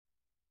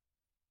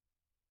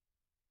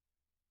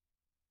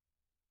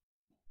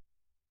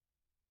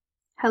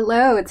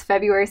Hello, it's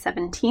February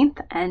 17th,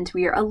 and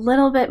we are a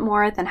little bit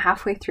more than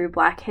halfway through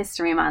Black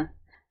History Month.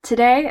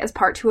 Today is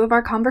part 2 of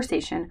our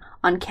conversation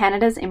on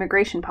Canada's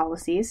immigration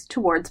policies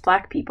towards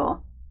Black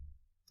people.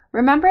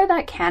 Remember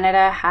that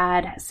Canada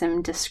had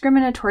some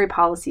discriminatory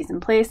policies in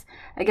place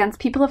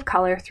against people of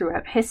color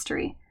throughout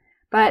history,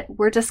 but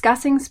we're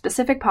discussing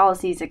specific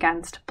policies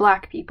against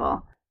Black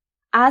people.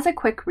 As a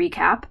quick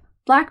recap,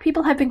 Black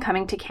people have been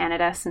coming to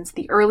Canada since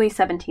the early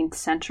 17th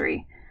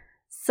century.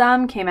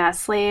 Some came as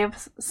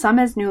slaves, some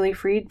as newly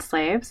freed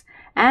slaves,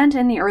 and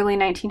in the early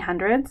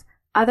 1900s,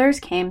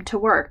 others came to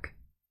work.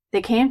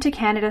 They came to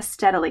Canada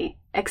steadily,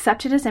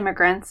 accepted as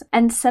immigrants,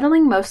 and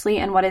settling mostly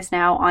in what is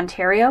now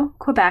Ontario,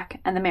 Quebec,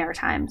 and the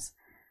Maritimes.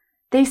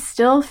 They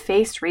still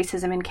faced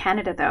racism in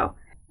Canada, though,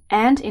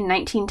 and in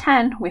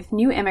 1910, with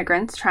new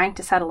immigrants trying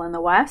to settle in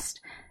the West,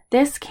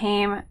 this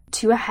came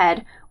to a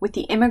head with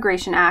the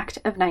Immigration Act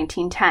of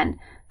 1910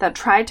 that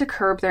tried to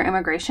curb their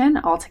immigration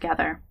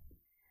altogether.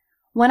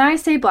 When I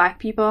say Black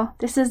people,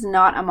 this is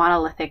not a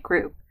monolithic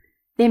group.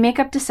 They make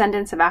up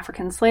descendants of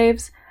African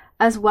slaves,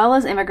 as well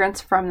as immigrants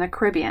from the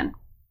Caribbean.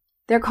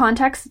 Their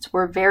contexts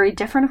were very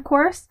different, of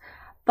course,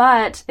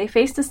 but they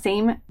faced the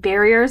same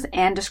barriers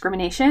and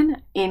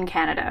discrimination in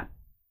Canada.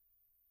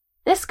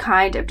 This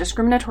kind of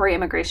discriminatory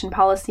immigration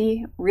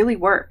policy really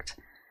worked.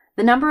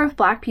 The number of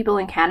Black people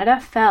in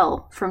Canada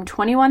fell from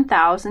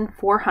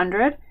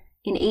 21,400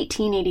 in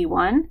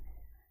 1881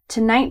 to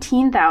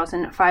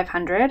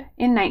 19,500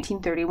 in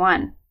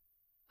 1931.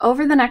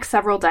 Over the next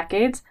several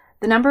decades,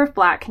 the number of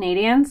Black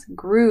Canadians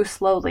grew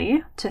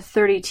slowly to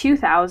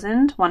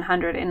 32,100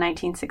 in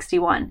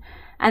 1961,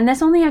 and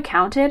this only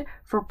accounted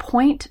for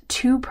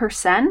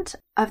 0.2%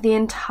 of the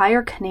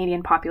entire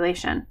Canadian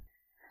population.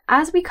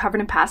 As we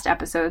covered in past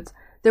episodes,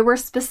 there were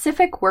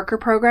specific worker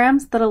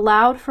programs that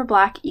allowed for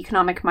Black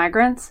economic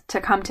migrants to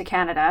come to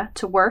Canada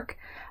to work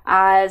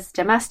as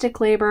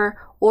domestic labor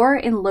or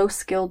in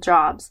low-skilled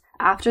jobs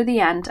after the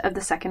end of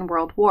the Second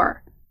World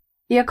War.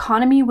 The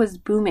economy was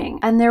booming,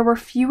 and there were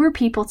fewer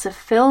people to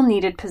fill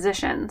needed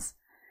positions.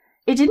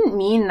 It didn't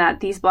mean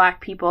that these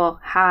Black people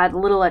had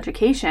little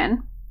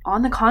education.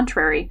 On the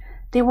contrary,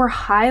 they were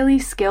highly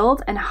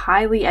skilled and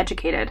highly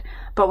educated,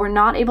 but were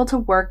not able to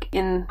work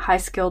in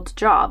high-skilled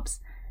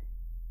jobs.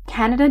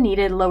 Canada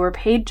needed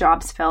lower-paid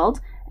jobs filled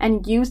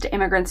and used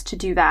immigrants to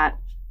do that,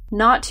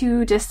 not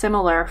too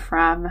dissimilar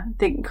from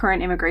the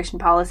current immigration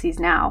policies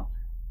now.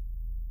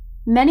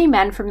 Many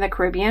men from the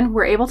Caribbean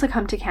were able to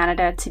come to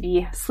Canada to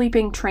be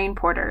sleeping train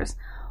porters,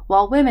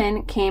 while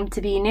women came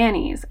to be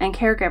nannies and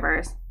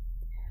caregivers.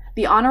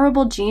 The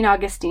Honorable Jean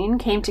Augustine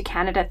came to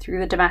Canada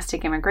through the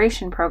domestic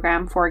immigration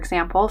program, for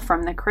example,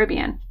 from the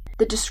Caribbean.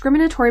 The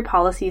discriminatory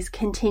policies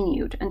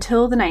continued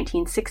until the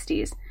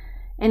 1960s.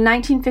 In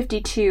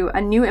 1952,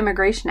 a new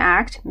Immigration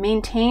Act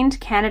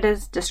maintained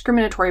Canada's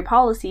discriminatory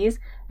policies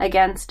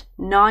against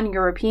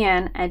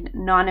non-European and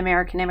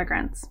non-American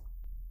immigrants.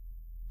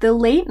 The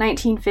late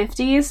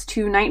 1950s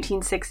to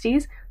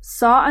 1960s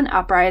saw an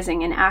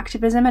uprising in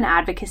activism and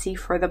advocacy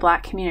for the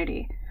Black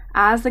community,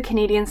 as the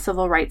Canadian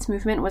civil rights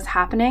movement was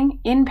happening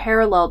in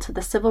parallel to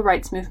the civil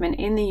rights movement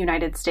in the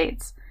United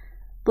States.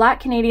 Black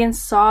Canadians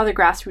saw the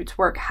grassroots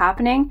work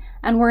happening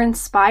and were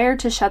inspired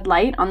to shed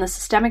light on the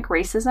systemic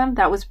racism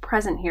that was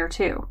present here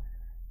too.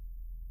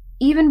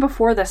 Even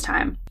before this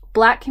time,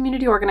 Black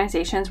community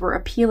organizations were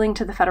appealing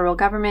to the federal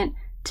government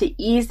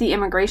to ease the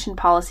immigration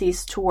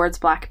policies towards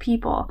Black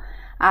people,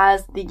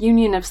 as the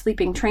Union of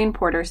Sleeping Train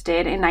Porters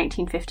did in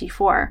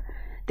 1954.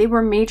 They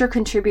were major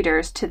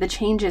contributors to the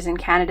changes in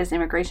Canada's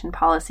immigration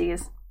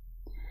policies.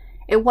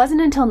 It wasn't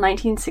until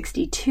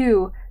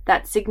 1962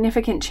 that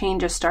significant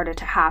changes started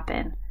to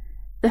happen.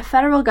 The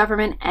federal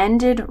government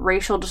ended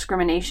racial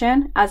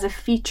discrimination as a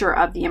feature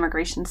of the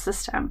immigration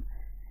system.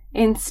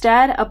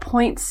 Instead, a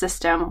points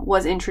system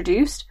was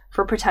introduced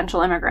for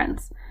potential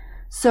immigrants.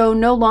 So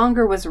no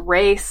longer was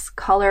race,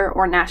 color,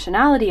 or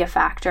nationality a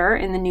factor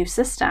in the new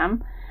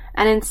system,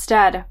 and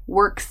instead,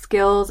 work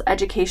skills,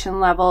 education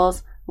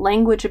levels,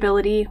 language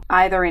ability,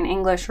 either in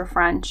English or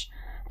French,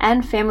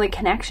 and family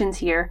connections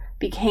here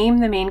became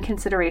the main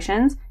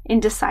considerations in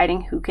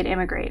deciding who could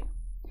immigrate.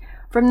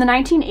 From the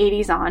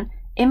 1980s on,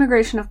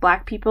 immigration of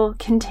Black people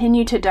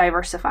continued to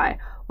diversify,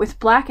 with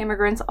Black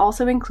immigrants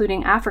also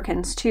including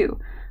Africans too,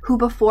 who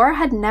before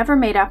had never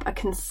made up a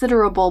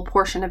considerable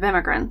portion of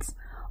immigrants,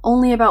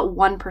 only about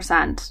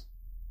 1%.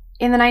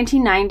 In the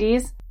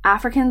 1990s,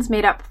 Africans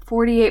made up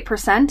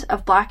 48%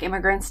 of Black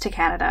immigrants to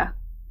Canada.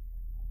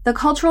 The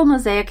cultural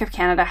mosaic of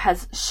Canada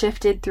has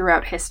shifted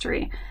throughout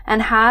history,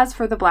 and has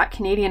for the Black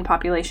Canadian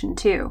population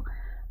too.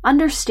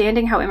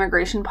 Understanding how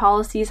immigration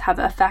policies have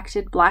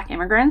affected Black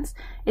immigrants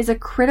is a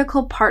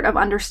critical part of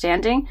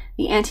understanding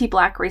the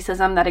anti-Black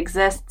racism that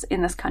exists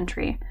in this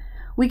country.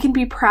 We can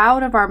be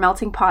proud of our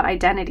melting pot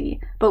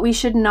identity, but we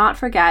should not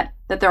forget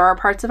that there are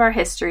parts of our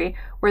history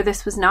where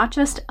this was not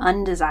just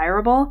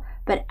undesirable,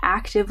 but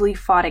actively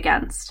fought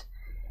against.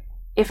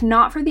 If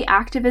not for the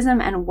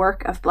activism and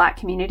work of Black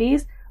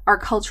communities, our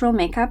cultural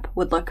makeup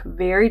would look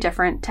very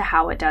different to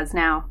how it does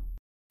now.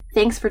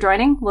 Thanks for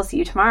joining. We'll see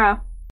you tomorrow.